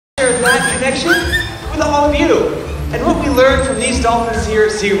connection with all of you. And what we learned from these dolphins here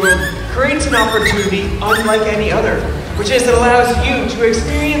at SeaWorld creates an opportunity unlike any other, which is it allows you to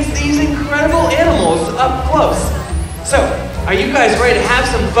experience these incredible animals up close. So, are you guys ready to have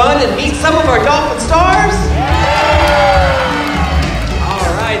some fun and meet some of our dolphin stars? All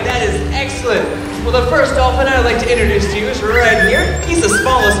right, that is excellent. Well, the first dolphin I'd like to introduce to you is right here. He's the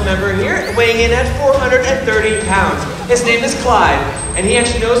smallest member here, weighing in at 430 pounds. His name is Clyde, and he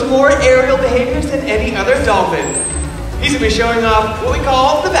actually knows more aerial behaviors than any other dolphin. He's gonna be showing off what we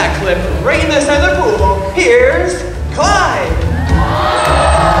call the backflip right in the center of the pool. Here's Clyde.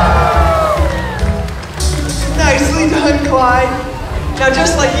 Nicely done, Clyde. Now,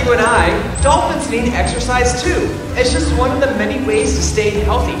 just like you and I, dolphins need exercise too. It's just one of the many ways to stay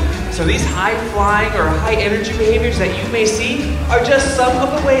healthy. So these high-flying or high-energy behaviors that you may see are just some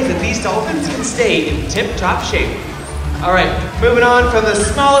of the ways that these dolphins can stay in tip-top shape. All right, moving on from the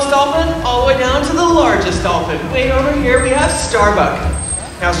smallest dolphin all the way down to the largest dolphin. Way over here, we have Starbuck.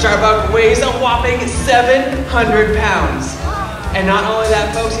 Now, Starbuck weighs a whopping 700 pounds. And not only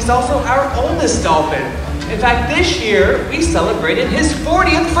that, folks, he's also our oldest dolphin. In fact, this year, we celebrated his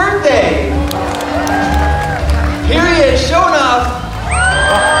 40th birthday. Here he is, showing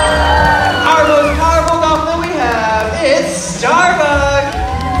off.